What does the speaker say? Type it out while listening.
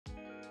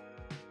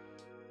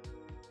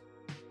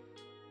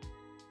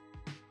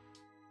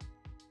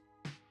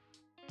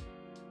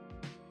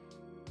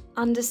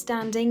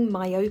understanding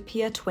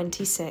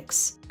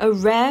myopia-26, a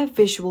rare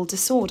visual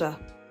disorder.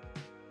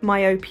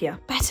 Myopia,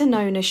 better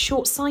known as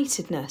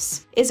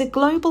short-sightedness, is a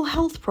global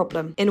health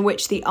problem in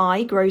which the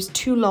eye grows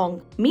too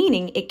long,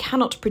 meaning it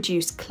cannot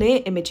produce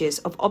clear images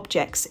of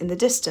objects in the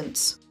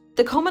distance.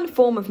 The common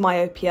form of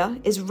myopia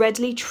is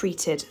readily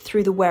treated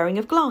through the wearing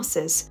of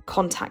glasses,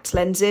 contact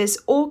lenses,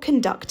 or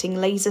conducting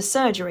laser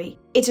surgery.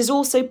 It is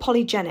also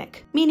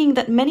polygenic, meaning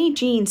that many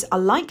genes are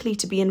likely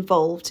to be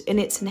involved in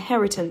its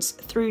inheritance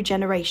through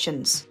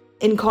generations.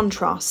 In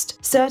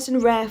contrast, certain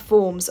rare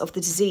forms of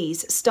the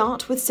disease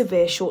start with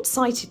severe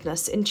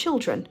short-sightedness in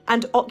children,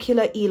 and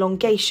ocular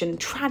elongation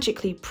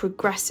tragically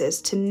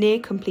progresses to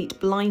near-complete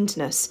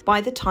blindness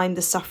by the time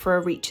the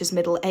sufferer reaches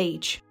middle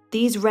age.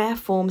 These rare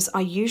forms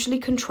are usually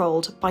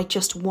controlled by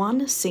just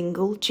one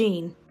single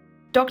gene.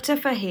 Dr.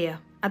 Feher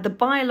at the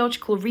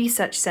Biological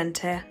Research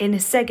Center in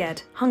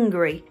Szeged,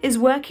 Hungary, is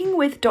working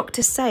with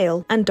Dr.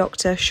 Sale and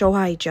Dr.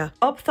 Sohaja,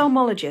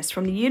 ophthalmologists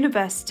from the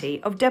University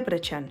of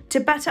Debrecen, to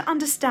better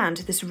understand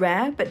this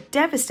rare but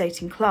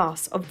devastating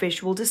class of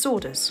visual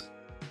disorders.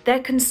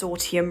 Their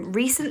consortium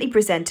recently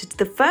presented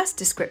the first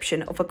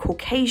description of a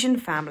Caucasian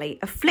family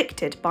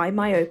afflicted by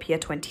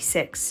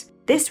Myopia-26.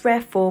 This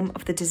rare form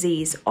of the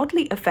disease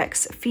oddly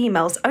affects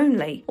females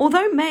only,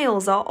 although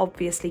males are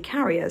obviously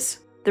carriers.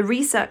 The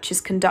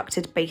researchers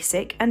conducted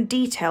basic and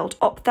detailed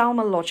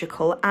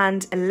ophthalmological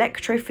and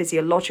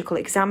electrophysiological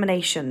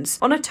examinations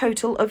on a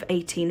total of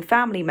 18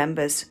 family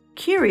members.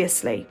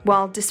 Curiously,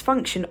 while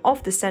dysfunction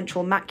of the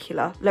central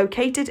macula,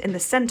 located in the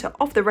center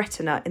of the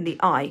retina in the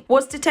eye,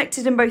 was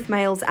detected in both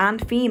males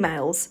and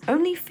females,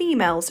 only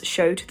females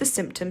showed the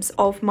symptoms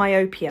of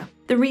myopia.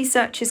 The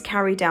researchers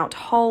carried out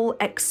whole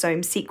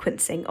exome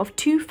sequencing of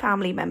 2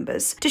 family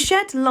members to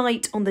shed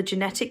light on the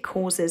genetic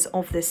causes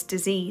of this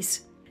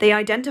disease. They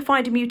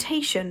identified a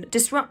mutation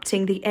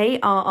disrupting the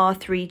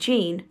ARR3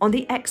 gene on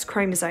the X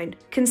chromosome,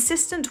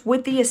 consistent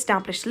with the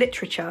established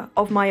literature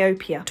of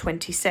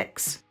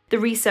Myopia-26. The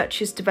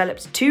researchers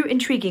developed 2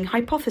 intriguing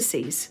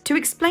hypotheses to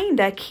explain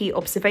their key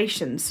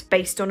observations,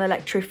 based on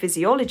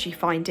electrophysiology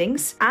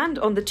findings and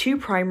on the 2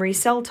 primary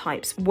cell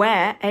types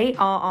where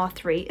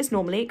ARR3 is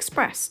normally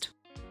expressed.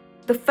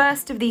 The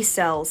first of these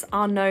cells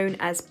are known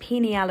as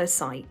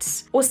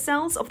pinealocytes, or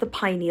cells of the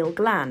pineal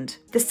gland,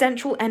 the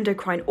central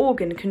endocrine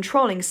organ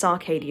controlling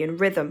circadian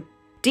rhythm.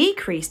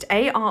 Decreased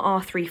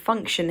ARR3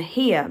 function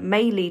here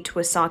may lead to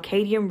a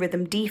circadian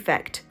rhythm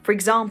defect, for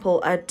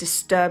example a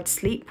disturbed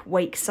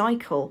sleep-wake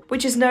cycle,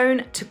 which is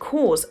known to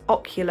cause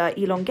ocular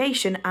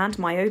elongation and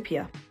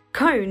myopia.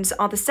 Cones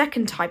are the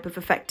second type of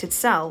affected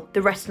cell,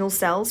 the retinal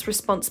cells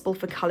responsible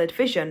for coloured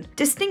vision.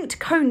 Distinct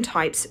cone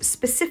types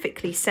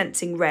specifically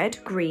sensing red,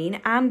 green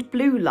and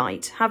blue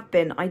light have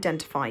been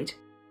identified.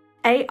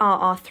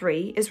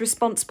 ARR3 is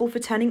responsible for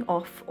turning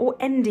off or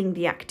ending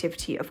the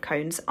activity of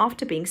cones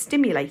after being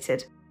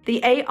stimulated. The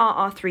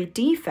ARR3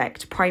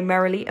 defect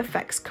primarily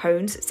affects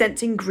cones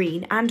sensing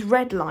green and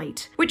red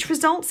light, which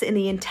results in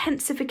the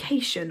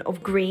intensification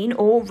of green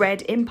or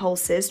red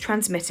impulses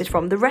transmitted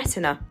from the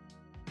retina.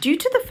 Due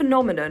to the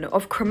phenomenon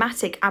of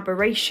chromatic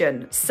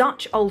aberration,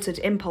 such altered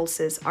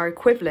impulses are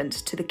equivalent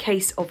to the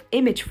case of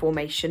image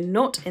formation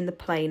not in the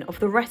plane of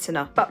the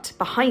retina, but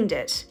behind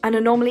it, an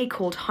anomaly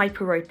called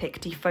hyperopic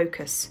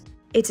defocus.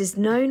 It is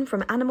known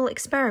from animal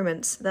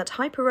experiments that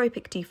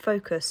hyperopic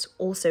defocus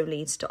also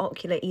leads to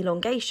ocular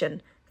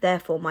elongation,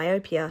 therefore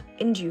myopia,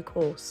 in due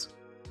course.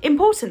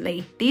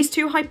 Importantly, these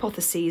 2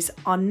 hypotheses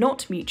are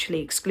not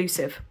mutually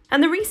exclusive,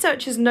 and the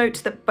researchers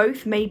note that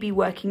both may be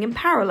working in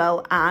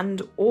parallel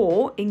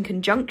and/or in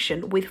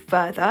conjunction with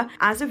further,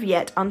 as of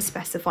yet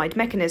unspecified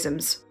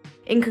mechanisms.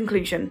 In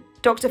conclusion,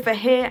 Dr.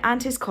 Feher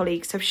and his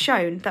colleagues have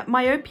shown that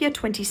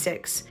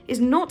Myopia-26 is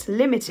not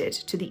limited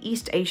to the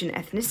East Asian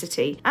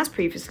ethnicity as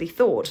previously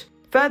thought.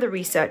 Further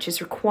research is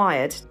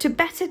required to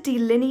better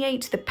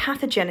delineate the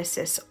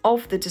pathogenesis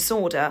of the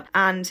disorder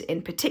and,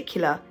 in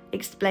particular,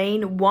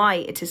 explain why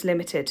it is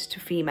limited to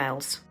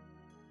females.